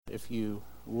if you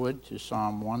would, to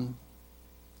Psalm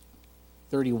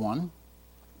 131.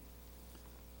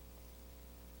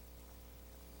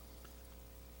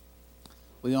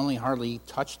 We only hardly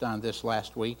touched on this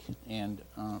last week, and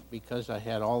because I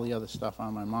had all the other stuff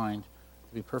on my mind,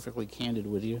 to be perfectly candid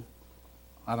with you,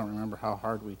 I don't remember how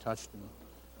hard we touched them.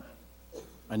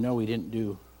 I know we didn't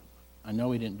do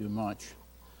much.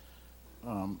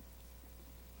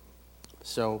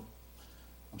 So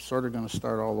I'm sort of going to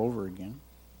start all over again.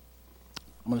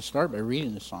 I'm going to start by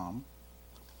reading the psalm.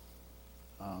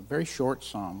 Very short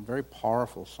psalm, very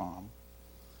powerful psalm,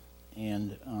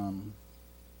 and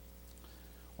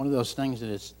one of those things that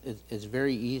it's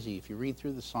very easy. If you read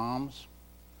through the Psalms,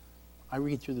 I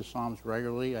read through the Psalms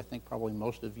regularly. I think probably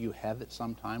most of you have at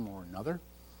some time or another.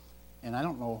 And I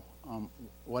don't know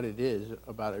what it is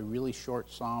about a really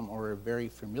short psalm or a very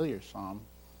familiar psalm.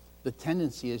 The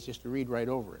tendency is just to read right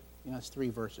over it. You know, it's 3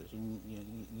 verses.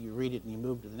 You read it and you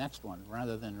move to the next one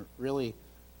rather than really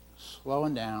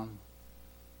slowing down,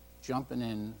 jumping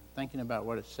in, thinking about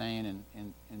what it's saying,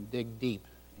 and dig deep.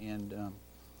 And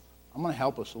I'm going to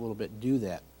help us a little bit do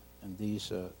that in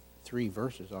these 3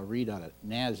 verses. I'll read out of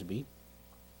NASB,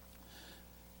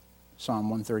 Psalm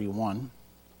 131.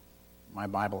 My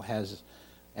Bible has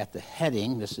at the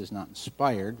heading, this is not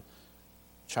inspired,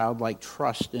 childlike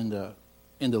trust in the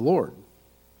Lord.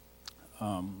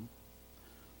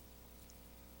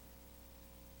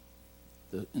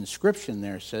 The inscription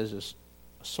there says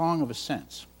a song of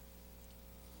ascents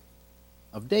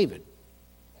of David,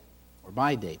 or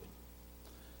by David.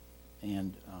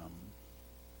 And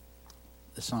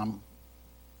the psalm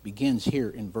begins here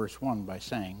in verse 1 by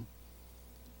saying,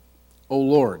 O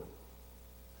Lord.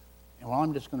 And while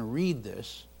I'm just going to read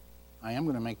this, I am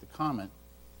going to make the comment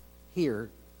here.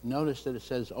 Notice that it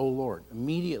says, O Lord.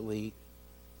 Immediately,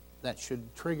 that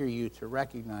should trigger you to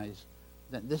recognize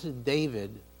that this is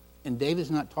David, and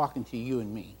David's not talking to you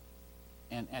and me.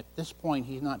 And at this point,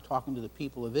 he's not talking to the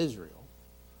people of Israel.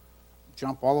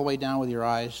 Jump all the way down with your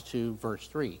eyes to verse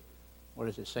 3. What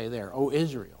does it say there? O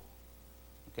Israel.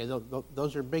 Okay,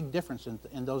 those are big differences,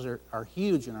 and those are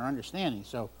huge in our understanding.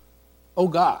 So, O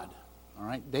God. All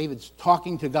right, David's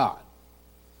talking to God.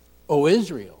 O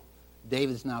Israel.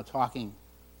 David's now talking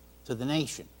to the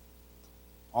nation.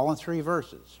 All in 3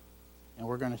 verses. And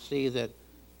we're going to see that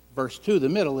verse 2, the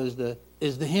middle, is the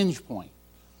hinge point.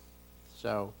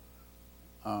 So,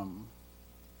 I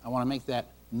want to make that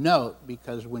note,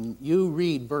 because when you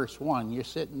read verse 1, you're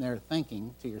sitting there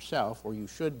thinking to yourself, or you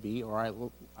should be, or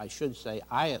I should say,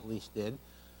 I at least did,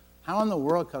 how in the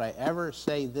world could I ever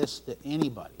say this to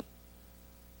anybody,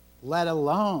 let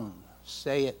alone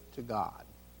say it to God?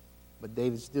 But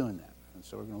David's doing that, and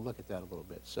so we're going to look at that a little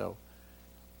bit. So,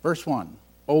 verse 1,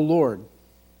 O Lord,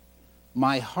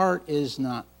 my heart is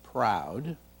not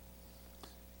proud,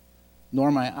 nor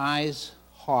my eyes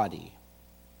haughty,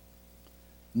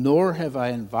 nor have I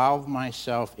involved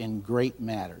myself in great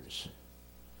matters,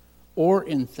 or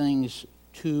in things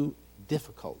too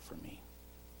difficult for me.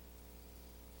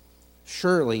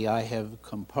 Surely I have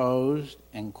composed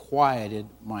and quieted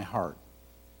my heart,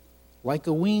 like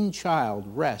a weaned child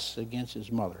rests against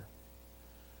his mother.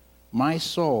 My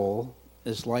soul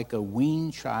is like a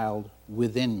weaned child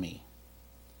within me.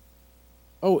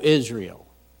 O Israel,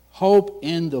 hope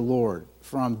in the Lord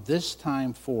from this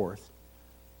time forth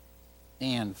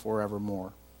and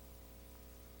forevermore.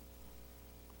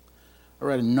 I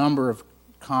read a number of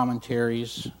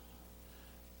commentaries,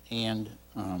 and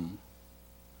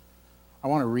I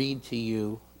want to read to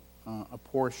you a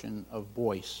portion of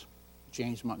Boyce,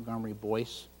 James Montgomery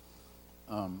Boyce.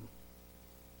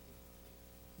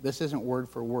 This isn't word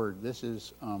for word. This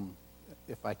is,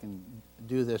 if I can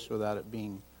do this without it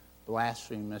being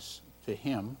blasphemous to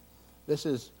him, this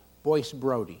is Boyce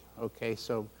Brodie. Okay,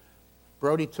 so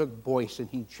Brodie took Boyce and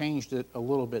he changed it a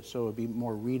little bit so it would be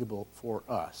more readable for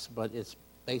us, but it's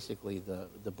basically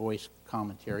the Boyce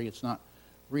commentary. It's not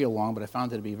real long, but I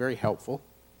found it to be very helpful,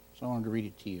 so I wanted to read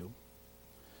it to you.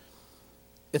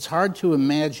 It's hard to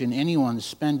imagine anyone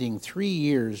spending 3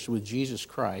 years with Jesus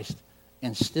Christ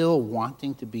and still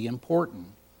wanting to be important,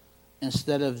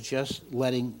 instead of just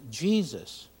letting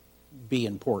Jesus be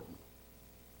important.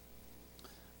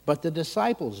 But the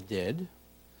disciples did,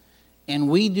 and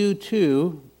we do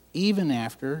too, even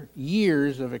after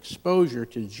years of exposure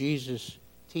to Jesus'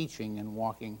 teaching and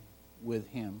walking with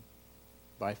him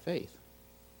by faith.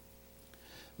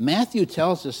 Matthew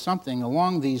tells us something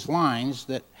along these lines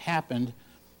that happened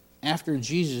after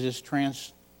Jesus'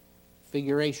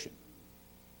 transfiguration.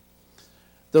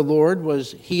 The Lord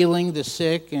was healing the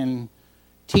sick and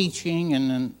teaching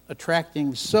and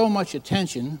attracting so much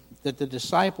attention that the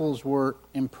disciples were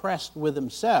impressed with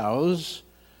themselves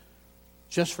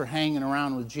just for hanging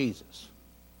around with Jesus.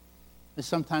 And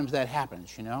sometimes that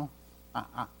happens, you know.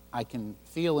 I can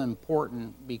feel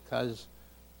important because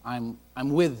I'm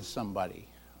with somebody.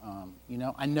 You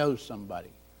know, I know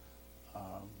somebody.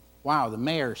 Wow, the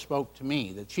mayor spoke to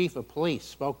me. The chief of police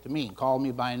spoke to me and called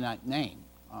me by name.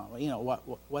 You know,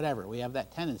 whatever. We have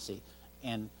that tendency.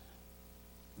 And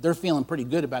they're feeling pretty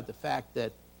good about the fact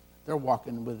that they're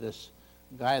walking with this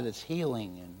guy that's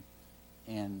healing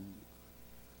and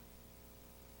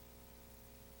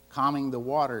calming the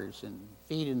waters and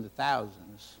feeding the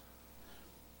thousands.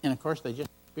 And, of course, they just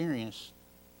experienced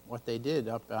what they did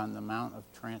up on the Mount of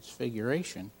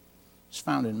Transfiguration. It's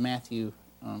found in Matthew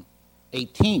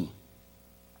 18.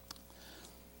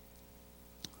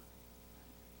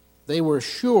 They were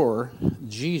sure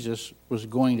Jesus was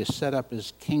going to set up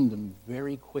his kingdom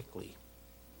very quickly.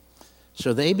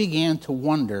 So they began to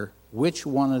wonder which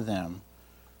one of them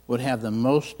would have the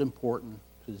most important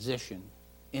position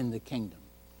in the kingdom.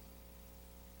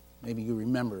 Maybe you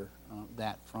remember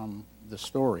that from the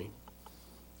story.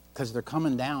 Because they're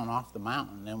coming down off the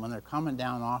mountain. And when they're coming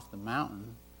down off the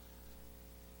mountain,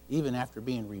 even after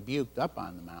being rebuked up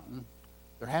on the mountain,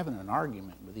 they're having an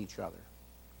argument with each other.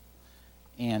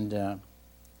 And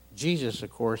Jesus,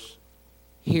 of course,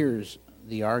 hears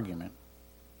the argument.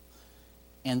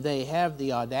 And they have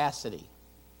the audacity,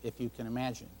 if you can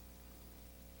imagine,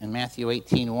 in Matthew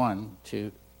 18:1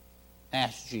 to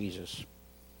ask Jesus,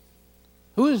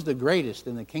 who is the greatest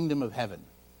in the kingdom of heaven?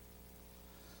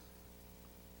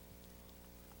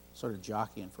 Sort of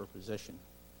jockeying for position.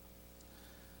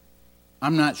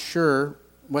 I'm not sure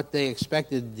what they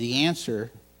expected the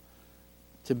answer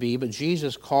to be, but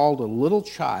Jesus called a little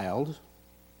child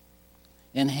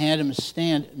and had him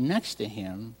stand next to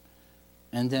him,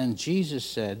 and then Jesus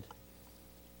said,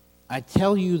 I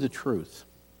tell you the truth,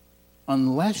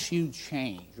 unless you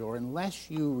change, or unless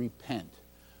you repent,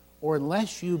 or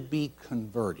unless you be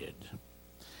converted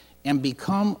and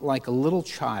become like a little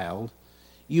child,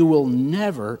 you will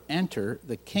never enter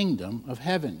the kingdom of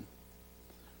heaven.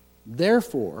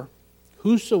 Therefore,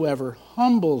 whosoever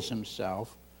humbles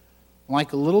himself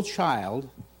like a little child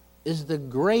is the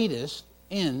greatest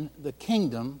in the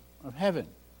kingdom of heaven.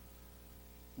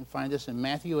 You find this in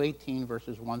Matthew 18,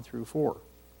 verses 1 through 4.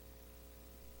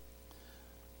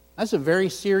 That's a very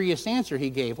serious answer he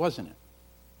gave, wasn't it?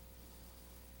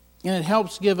 And it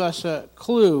helps give us a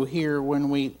clue here when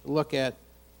we look at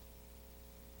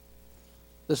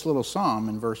this little psalm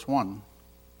in verse 1.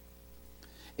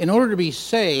 In order to be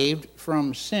saved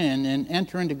from sin and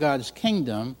enter into God's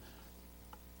kingdom,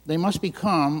 they must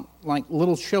become like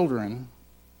little children.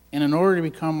 And in order to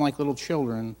become like little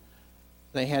children,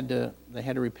 they had to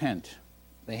repent.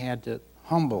 They had to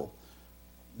humble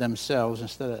themselves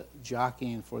instead of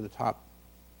jockeying for the top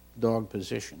dog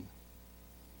position.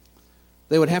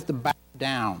 They would have to bow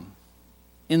down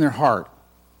in their heart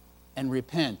and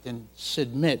repent and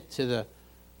submit to the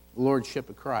lordship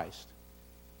of Christ.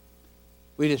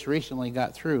 We just recently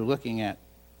got through looking at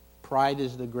pride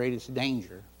is the greatest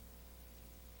danger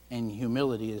and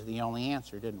humility is the only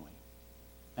answer, didn't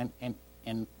we?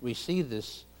 And we see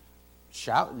this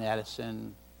shouting at us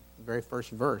in the very first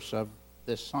verse of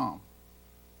this psalm.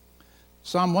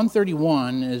 Psalm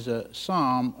 131 is a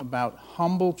psalm about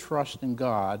humble trust in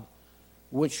God,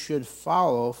 which should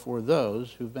follow for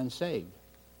those who've been saved.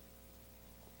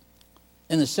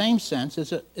 In the same sense,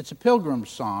 it's a pilgrim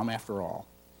psalm, after all.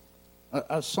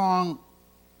 A song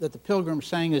that the pilgrims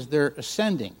sang as they're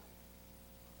ascending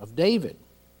of David.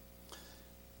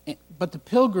 But the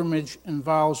pilgrimage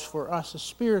involves for us a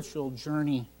spiritual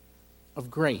journey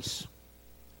of grace.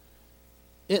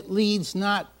 It leads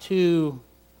not to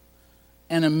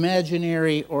an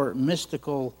imaginary or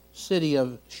mystical city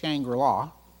of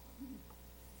Shangri-La,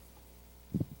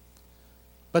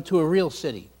 but to a real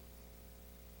city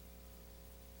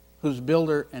whose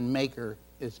builder and maker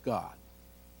is God.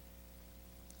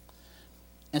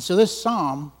 And so this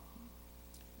psalm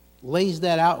lays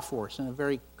that out for us in a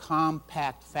very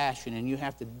compact fashion, and you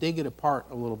have to dig it apart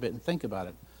a little bit and think about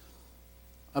it.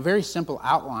 A very simple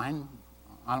outline,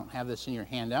 I don't have this in your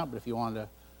handout, but if you want to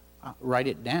write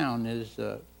it down, is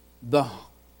the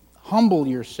humble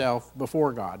yourself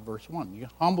before God, verse 1. You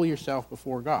humble yourself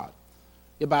before God.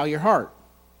 You bow your heart.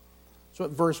 That's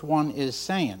what verse 1 is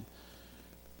saying.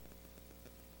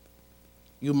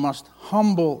 You must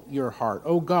humble your heart.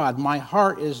 O God, my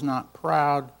heart is not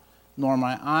proud, nor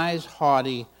my eyes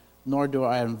haughty, nor do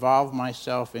I involve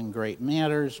myself in great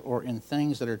matters or in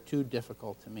things that are too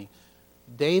difficult to me.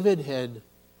 David had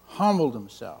humbled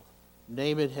himself.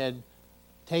 David had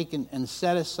taken and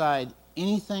set aside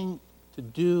anything to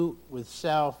do with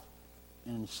self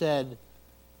and said,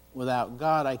 without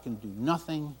God I can do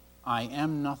nothing, I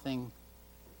am nothing.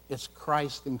 It's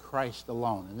Christ and Christ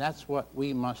alone. And that's what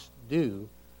we must do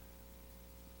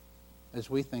as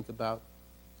we think about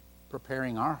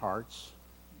preparing our hearts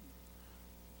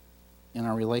in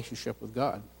our relationship with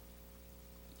God.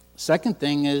 Second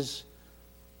thing is,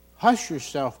 hush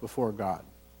yourself before God.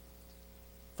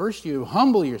 First you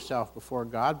humble yourself before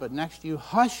God, but next you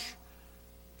hush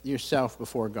yourself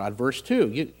before God. Verse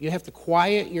 2, you have to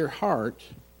quiet your heart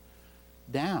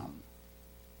down.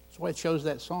 That's why it shows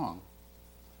that song.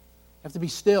 You have to be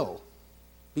still.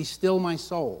 Be still, my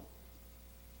soul.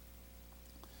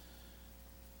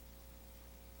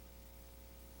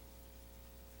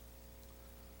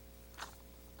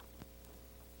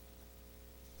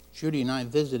 Judy and I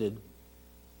visited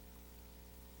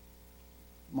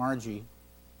Margie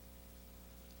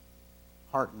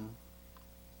Harton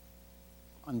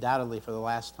undoubtedly for the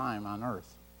last time on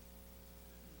earth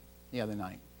the other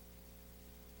night.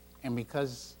 And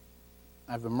because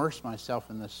I've immersed myself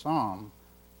in this psalm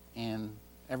and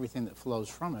everything that flows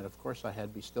from it, of course I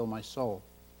had Be Still My Soul.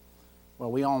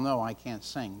 Well, we all know I can't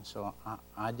sing, so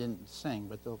I didn't sing.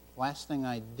 But the last thing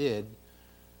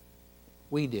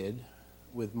we did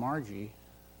with Margie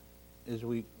is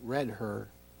we read her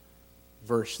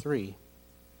verse 3.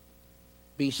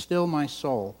 Be still, my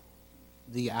soul,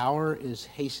 the hour is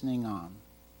hastening on,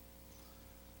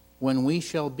 when we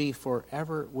shall be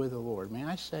forever with the Lord. May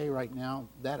I say right now,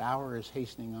 that hour is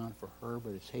hastening on for her,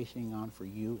 but it's hastening on for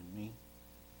you and me.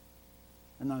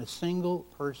 And not a single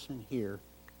person here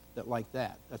that like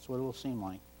that, that's what it will seem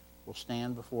like, will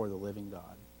stand before the living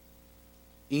God.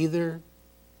 Either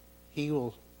he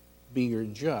will be your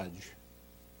judge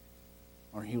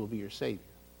or he will be your Savior.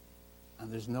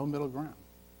 And there's no middle ground.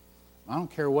 I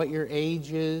don't care what your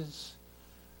age is.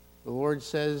 The Lord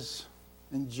says,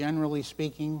 and generally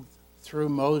speaking, through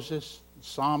Moses,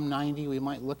 Psalm 90, we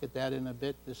might look at that in a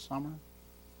bit this summer,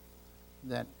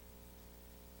 that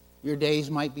your days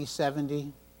might be 70.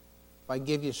 If I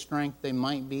give you strength, they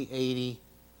might be 80.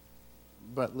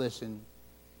 But listen,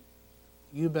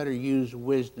 you better use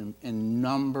wisdom and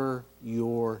number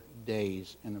your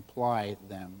days and apply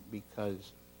them,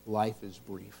 because life is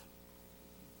brief.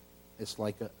 It's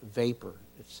like a vapor,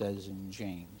 it says in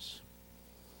James.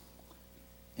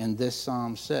 And this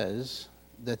psalm says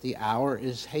that the hour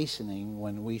is hastening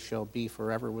when we shall be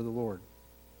forever with the Lord.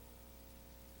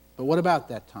 But what about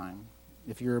that time,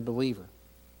 if you're a believer?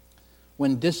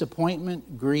 When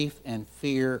disappointment, grief, and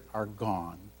fear are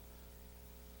gone,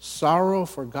 sorrow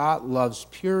forgot, love's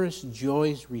purest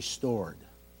joys restored.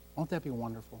 Won't that be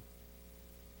wonderful?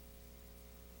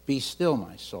 Be still,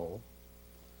 my soul.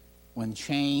 When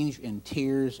change and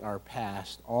tears are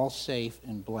past, all safe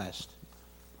and blessed,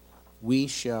 we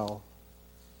shall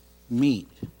meet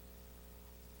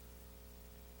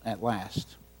at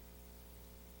last.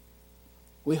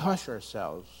 We hush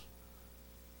ourselves.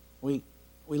 We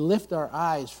lift our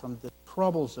eyes from the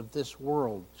troubles of this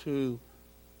world to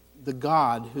the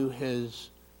God who has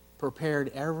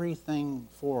prepared everything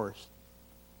for us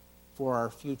for our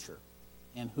future,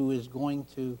 and who is going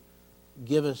to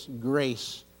give us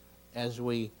grace as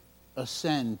we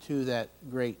ascend to that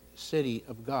great city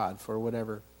of God for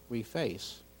whatever we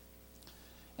face.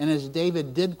 And as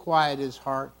David did quiet his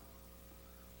heart,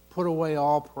 put away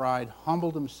all pride,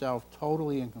 humbled himself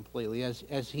totally and completely,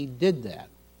 as he did that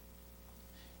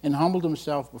and humbled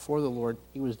himself before the Lord,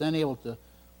 he was then able to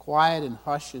quiet and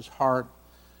hush his heart.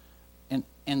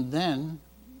 And then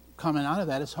coming out of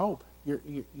that is hope.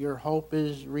 Your hope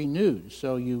is renewed.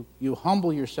 So you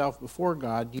humble yourself before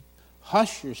God, you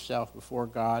hush yourself before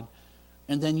God,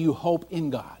 and then you hope in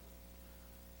God.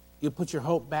 You put your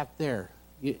hope back there.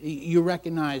 You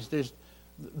recognize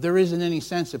there isn't any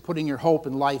sense of putting your hope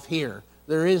in life here.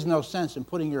 There is no sense in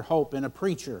putting your hope in a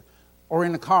preacher or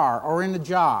in a car or in a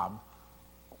job,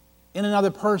 in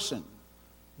another person,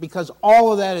 because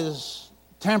all of that is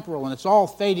temporal and it's all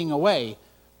fading away.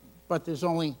 But there's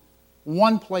only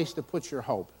one place to put your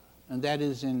hope, and that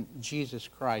is in Jesus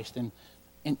Christ. And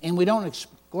we don't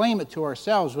exclaim it to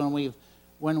ourselves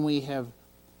when we have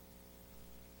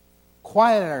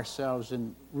quieted ourselves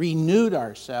and renewed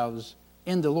ourselves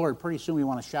in the Lord. Pretty soon we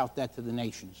want to shout that to the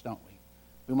nations, don't we?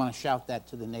 We want to shout that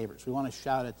to the neighbors. We want to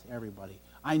shout it to everybody.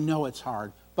 I know it's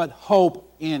hard, but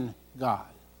hope in God.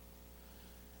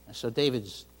 And so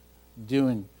David's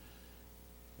doing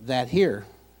that here.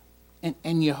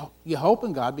 And you hope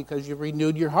in God because you've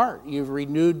renewed your heart. You've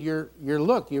renewed your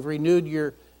look. You've renewed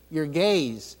your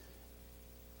gaze.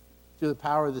 Through the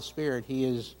power of the Spirit, He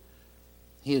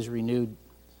has renewed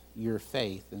your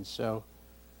faith. And so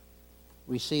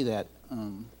we see that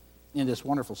in this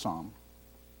wonderful psalm.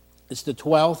 It's the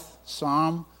 12th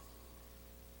psalm.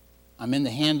 I'm in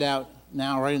the handout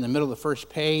now, right in the middle of the first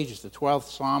page. It's the 12th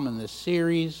psalm in this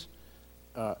series.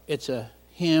 It's a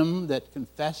hymn that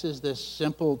confesses this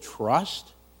simple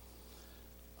trust.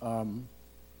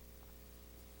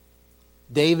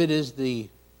 David is the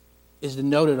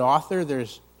noted author.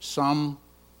 There's some,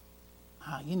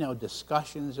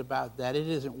 discussions about that. It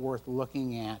isn't worth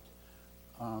looking at.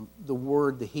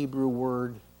 The Hebrew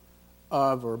word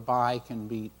of or by can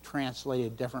be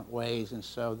translated different ways, and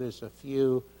so there's a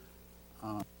few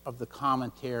of the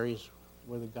commentaries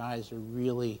where the guys are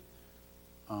really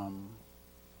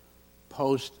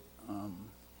post-exile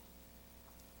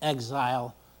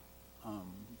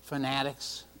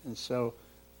fanatics, and so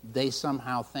they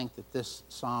somehow think that this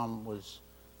psalm was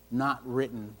not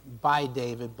written by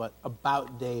David, but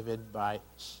about David by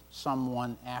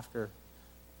someone after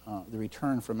the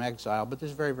return from exile. But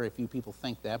there's very, very few people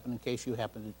think that. But in case you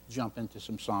happen to jump into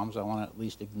some psalms, I want to at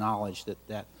least acknowledge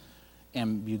that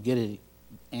ambiguity,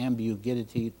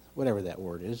 whatever that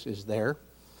word is there.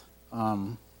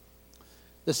 The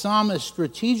psalm is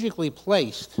strategically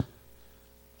placed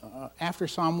after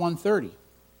Psalm 130.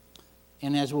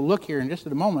 And as we'll look here in just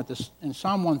a moment, in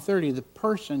Psalm 130, the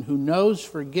person who knows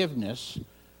forgiveness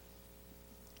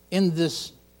in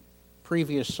this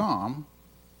previous psalm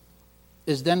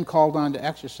is then called on to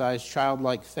exercise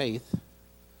childlike faith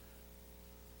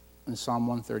in Psalm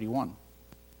 131.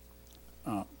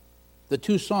 The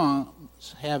two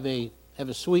songs have a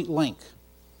sweet link,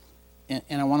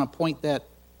 and I want to point that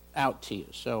out to you.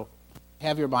 So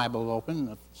have your Bible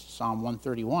open, Psalm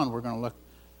 131. We're going to look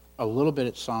a little bit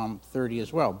at Psalm 30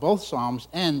 as well. Both psalms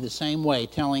end the same way,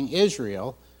 telling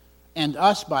Israel, and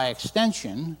us by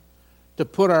extension, to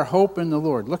put our hope in the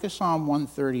Lord. Look at Psalm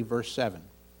 130, verse 7.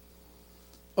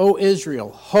 O Israel,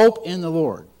 hope in the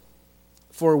Lord,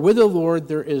 for with the Lord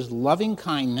there is loving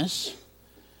kindness,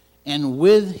 and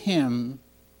with him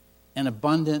an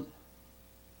abundant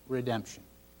redemption.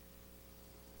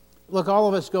 Look, all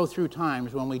of us go through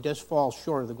times when we just fall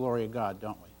short of the glory of God,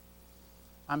 don't we?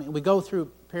 I mean, we go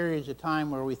through periods of time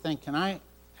where we think, can I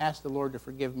ask the Lord to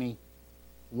forgive me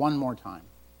one more time?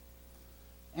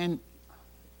 And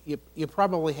you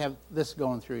probably have this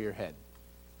going through your head.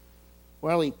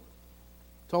 Well, he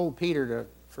told Peter to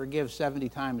forgive 70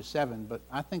 times 7, but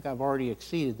I think I've already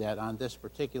exceeded that on this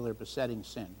particular besetting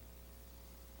sin.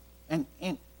 And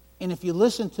if you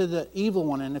listen to the evil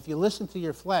one, and if you listen to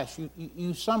your flesh,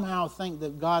 you somehow think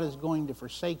that God is going to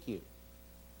forsake you.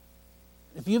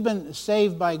 If you've been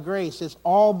saved by grace, it's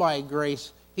all by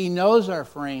grace. He knows our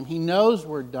frame. He knows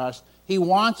we're dust. He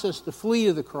wants us to flee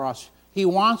to the cross. He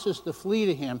wants us to flee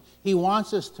to him. He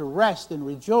wants us to rest and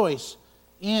rejoice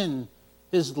in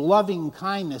his loving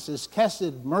kindness, his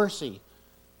chesed mercy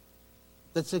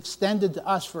that's extended to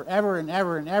us forever and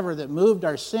ever and ever, that moved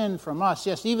our sin from us.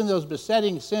 Yes, even those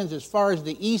besetting sins as far as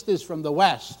the east is from the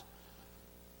west.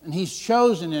 And he's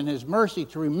chosen in his mercy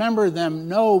to remember them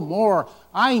no more.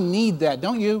 I need that,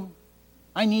 don't you?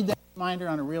 I need that reminder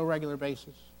on a real regular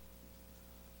basis.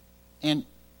 And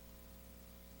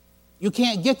you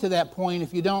can't get to that point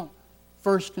if you don't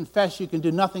first confess you can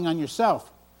do nothing on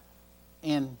yourself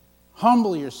and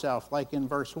humble yourself, like in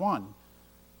verse 1.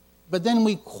 But then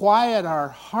we quiet our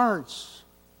hearts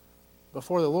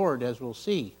before the Lord, as we'll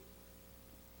see,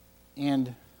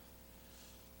 and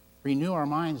renew our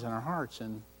minds and our hearts,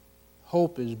 and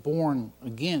hope is born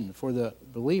again for the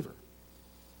believer.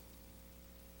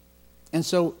 And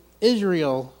so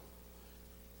Israel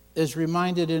is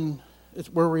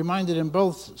we're reminded in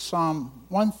both Psalm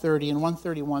 130 and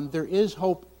 131, there is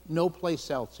hope no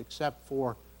place else except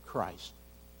for Christ.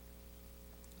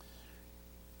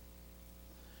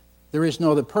 There is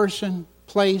no other person,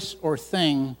 place, or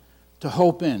thing to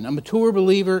hope in. A mature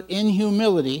believer in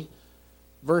humility,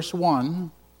 verse 1,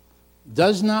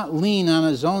 does not lean on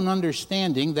his own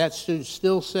understanding. That should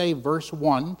still say verse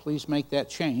 1. Please make that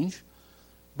change.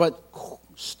 But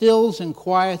stills and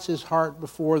quiets his heart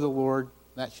before the Lord.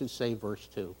 That should say verse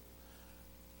 2.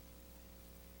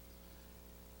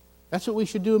 That's what we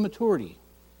should do in maturity.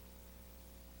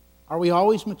 Are we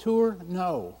always mature?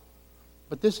 No.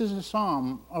 But this is a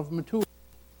psalm of maturity.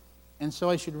 And so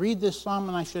I should read this psalm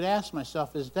and I should ask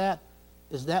myself, is that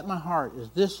my heart? Is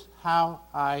this how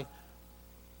I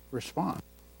respond?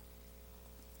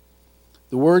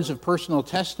 The words of personal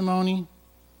testimony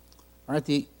are at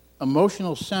the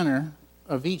emotional center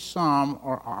of each psalm,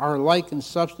 are alike in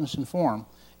substance and form.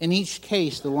 In each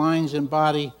case, the lines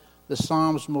embody the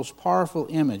psalm's most powerful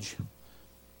image,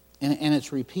 and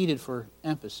it's repeated for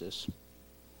emphasis.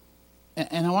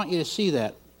 And I want you to see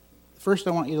that. first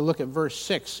I want you to look at verse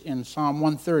 6 in Psalm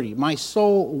 130. My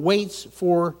soul waits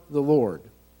for the Lord,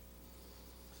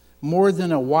 more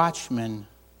than a watchman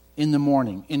in the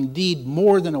morning. Indeed,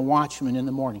 more than a watchman in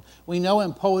the morning. We know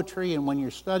in poetry, and when you're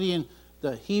studying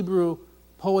the Hebrew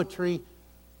poetry,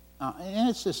 and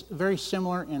it's just very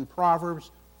similar in Proverbs,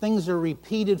 things are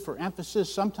repeated for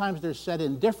emphasis. Sometimes they're said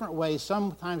in different ways.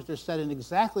 Sometimes they're said in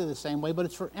exactly the same way, but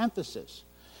it's for emphasis.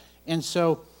 And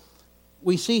so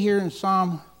we see here in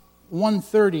Psalm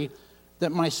 130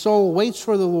 that my soul waits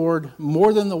for the Lord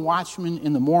more than the watchman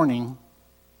in the morning.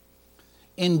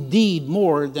 Indeed,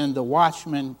 more than the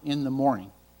watchman in the morning.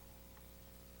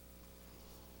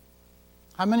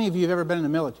 How many of you have ever been in the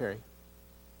military?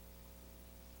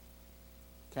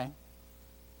 Okay.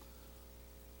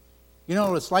 You know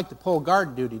what it's like to pull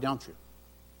guard duty, don't you?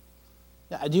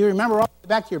 Do you remember all the way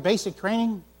back to your basic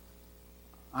training?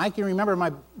 I can remember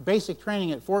my basic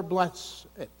training at Fort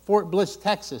Bliss,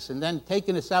 Texas, and then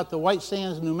taking us out to White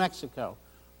Sands, New Mexico.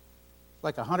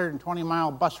 Like a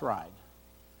 120-mile bus ride.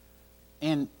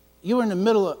 And you were in the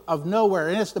middle of nowhere,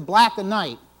 and it's the black of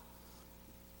night,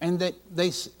 and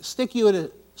they stick you at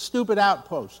a stupid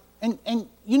outpost. And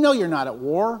you know you're not at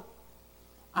war.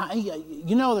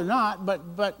 You know they're not,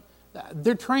 but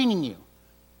they're training you.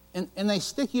 And they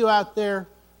stick you out there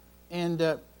and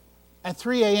at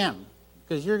 3 a.m.,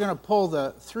 because you're going to pull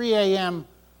the 3 a.m.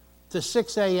 to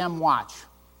 6 a.m. watch.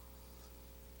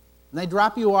 And they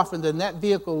drop you off, and then that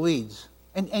vehicle leads.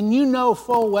 And you know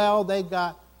full well they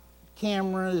got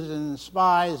cameras and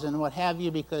spies and what have you,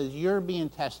 because you're being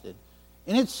tested.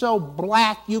 And it's so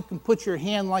black you can put your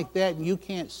hand like that and you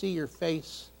can't see your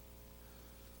face.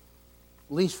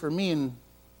 At least for me in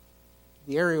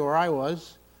the area where I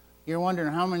was, you're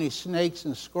wondering how many snakes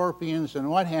and scorpions and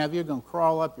what have you are going to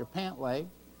crawl up your pant leg.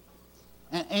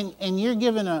 And you're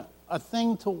given a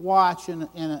thing to watch in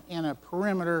a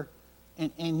perimeter,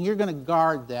 and you're going to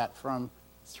guard that from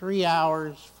 3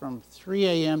 hours, from 3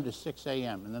 a.m. to 6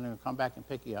 a.m., and then they're going to come back and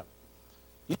pick you up.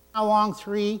 You know how long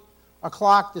 3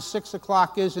 o'clock to 6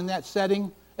 o'clock is in that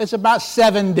setting? It's about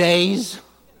 7 days.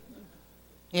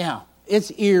 Yeah,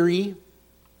 it's eerie.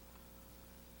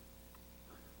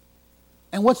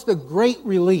 And what's the great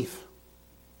relief?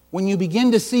 When you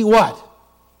begin to see what?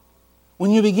 When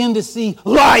you begin to see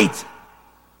light.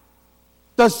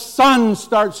 The sun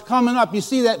starts coming up. You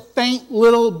see that faint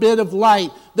little bit of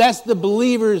light. That's the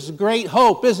believer's great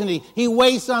hope, isn't he? He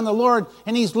waits on the Lord,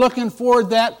 and he's looking for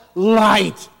that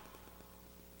light,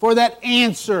 for that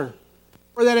answer,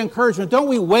 for that encouragement. Don't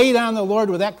we wait on the Lord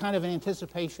with that kind of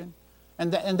anticipation?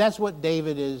 And that's what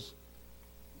David is,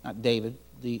 not David,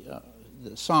 the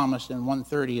psalmist in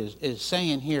 130 is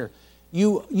saying here.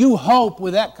 You hope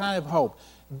with that kind of hope.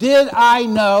 Did I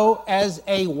know as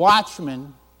a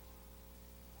watchman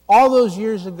all those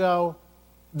years ago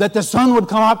that the sun would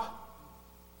come up?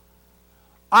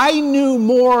 I knew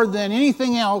more than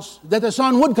anything else that the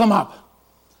sun would come up.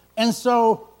 And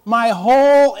so my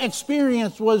whole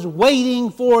experience was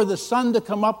waiting for the sun to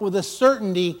come up with a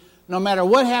certainty. No matter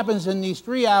what happens in these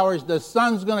 3 hours, the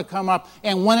sun's going to come up,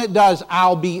 and when it does,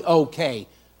 I'll be okay.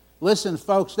 Listen,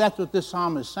 folks, that's what this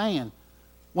psalm is saying.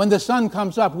 When the sun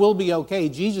comes up, we'll be okay.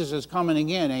 Jesus is coming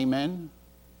again, amen?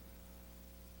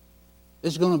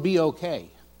 It's going to be okay.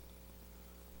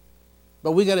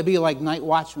 But we got to be like night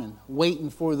watchmen, waiting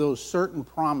for those certain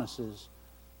promises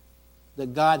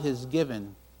that God has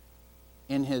given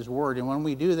in His Word. And when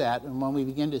we do that, and when we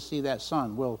begin to see that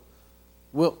sun,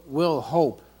 we'll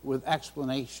hope with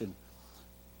explanation.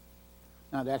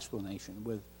 Not explanation,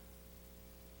 with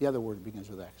the other word that begins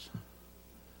with X.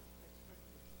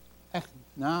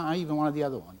 No, I even wanted the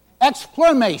other one.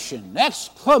 Exclamation.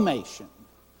 Exclamation.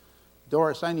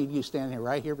 Doris, I need you standing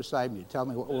right here beside me to tell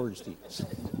me what words to use.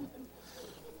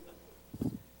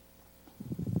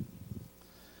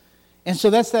 And so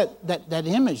that's that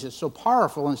image that's so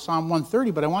powerful in Psalm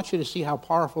 130, but I want you to see how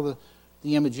powerful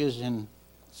the image is in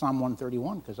Psalm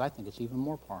 131, because I think it's even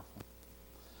more powerful.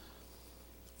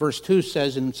 Verse 2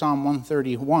 says in Psalm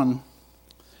 131,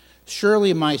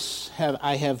 surely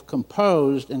I have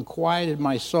composed and quieted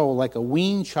my soul like a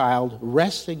weaned child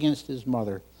rests against his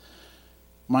mother.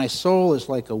 My soul is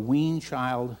like a weaned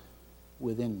child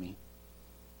within me.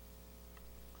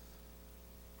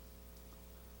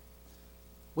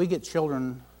 We get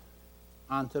children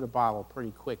onto the bottle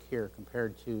pretty quick here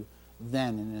compared to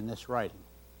then and in this writing.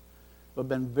 It would have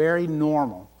been very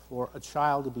normal for a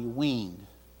child to be weaned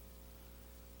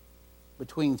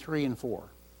between 3 and 4.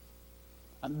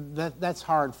 That's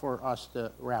hard for us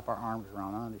to wrap our arms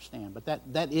around, I understand. But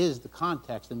that is the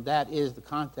context, and that is the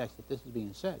context that this is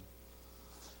being said.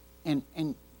 And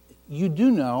you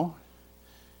do know,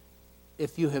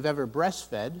 if you have ever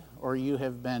breastfed, or you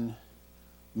have been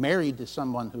married to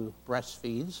someone who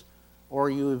breastfeeds, or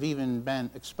you have even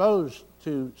been exposed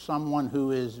to someone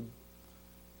who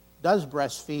does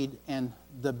breastfeed, and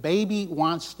the baby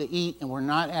wants to eat, and we're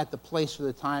not at the place or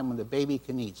the time when the baby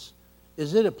can eat,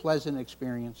 is it a pleasant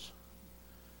experience?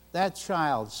 That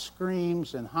child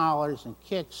screams and hollers and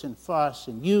kicks and fuss,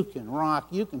 and you can rock.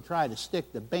 You can try to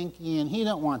stick the binky in. He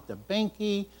don't want the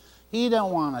binky. He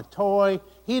don't want a toy.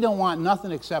 He don't want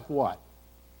nothing except what?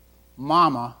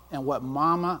 Mama, and what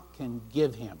Mama can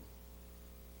give him.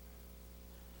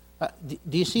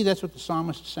 Do you see that's what the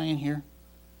psalmist is saying here?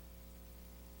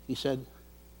 He said,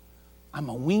 I'm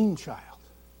a weaned child.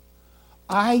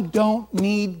 I don't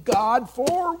need God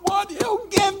for what He'll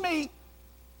give me.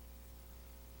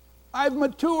 I've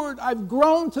matured. I've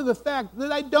grown to the fact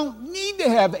that I don't need to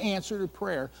have the answer to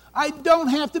prayer. I don't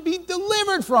have to be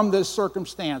delivered from this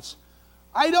circumstance.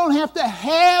 I don't have to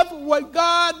have what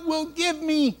God will give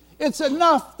me. It's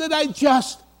enough that I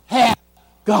just have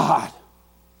God.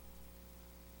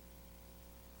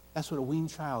 That's what a weaned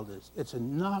child is. It's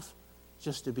enough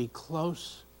just to be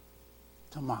close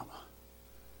to Mama.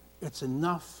 It's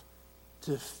enough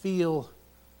to feel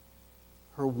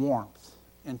her warmth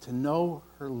and to know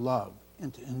her love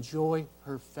and to enjoy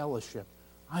her fellowship.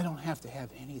 I don't have to have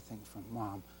anything from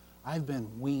Mom. I've been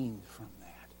weaned from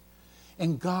that.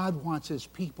 And God wants His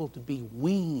people to be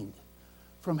weaned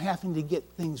from having to get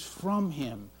things from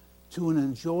Him to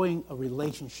enjoying a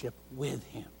relationship with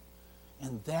Him.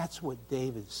 And that's what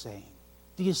David's saying.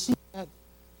 Do you see that?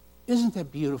 Isn't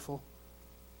that beautiful?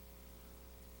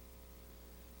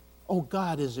 Oh,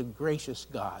 God is a gracious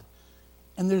God.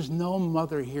 And there's no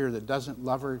mother here that doesn't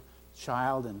love her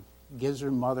child and gives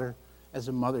her mother, as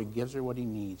a mother, gives her what he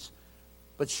needs.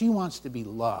 But she wants to be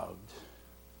loved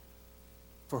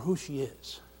for who she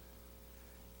is.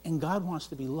 And God wants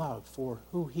to be loved for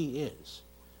who He is.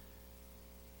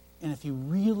 And if you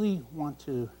really want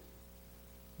to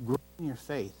grow in your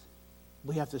faith,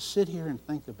 we have to sit here and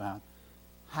think about,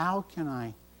 how can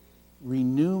I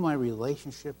renew my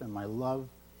relationship and my love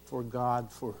for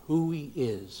God for who He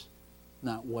is,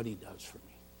 not what He does for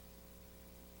me.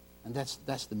 And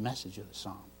that's the message of the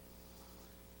psalm.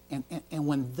 And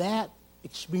when that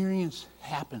experience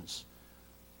happens,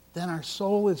 then our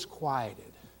soul is quieted.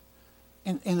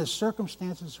 And the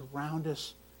circumstances around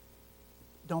us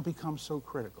don't become so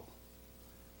critical,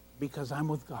 because I'm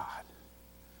with God.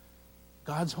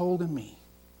 God's holding me.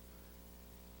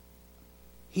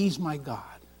 He's my God.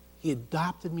 He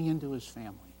adopted me into His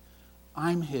family.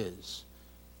 I'm His.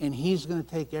 And He's going to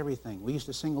take everything. We used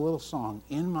to sing a little song,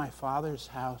 in my Father's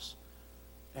house,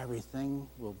 everything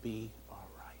will be all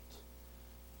right.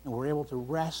 And we're able to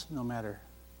rest no matter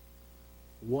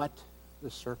what the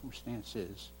circumstance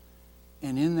is.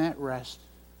 And in that rest,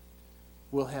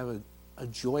 we'll have a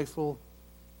joyful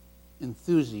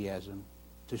enthusiasm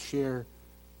to share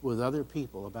with other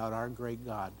people about our great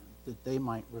God, that they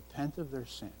might repent of their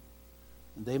sin,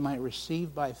 and they might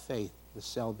receive by faith the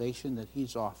salvation that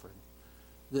He's offered,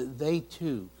 that they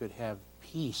too could have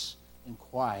peace and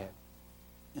quiet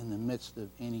in the midst of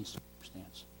any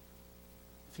circumstance.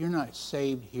 If you're not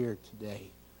saved here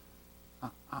today,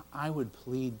 I would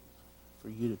plead for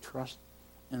you to trust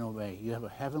and obey. You have a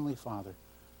heavenly Father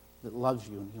that loves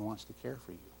you, and He wants to care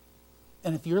for you.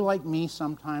 And if you're like me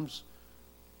sometimes,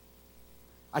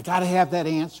 I got to have that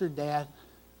answer, Dad.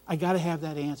 I got to have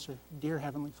that answer, dear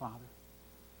Heavenly Father.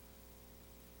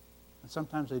 And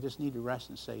sometimes I just need to rest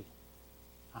and say,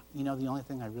 you know, the only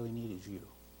thing I really need is you.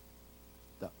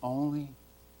 The only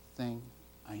thing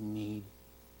I need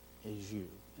is you.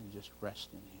 And just rest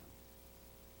in Him.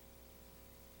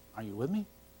 Are you with me?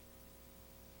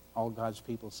 All God's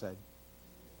people said,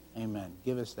 amen.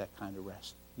 Give us that kind of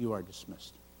rest. You are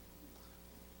dismissed.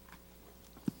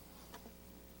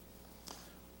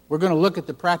 We're going to look at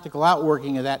the practical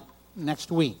outworking of that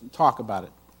next week and talk about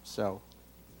it. So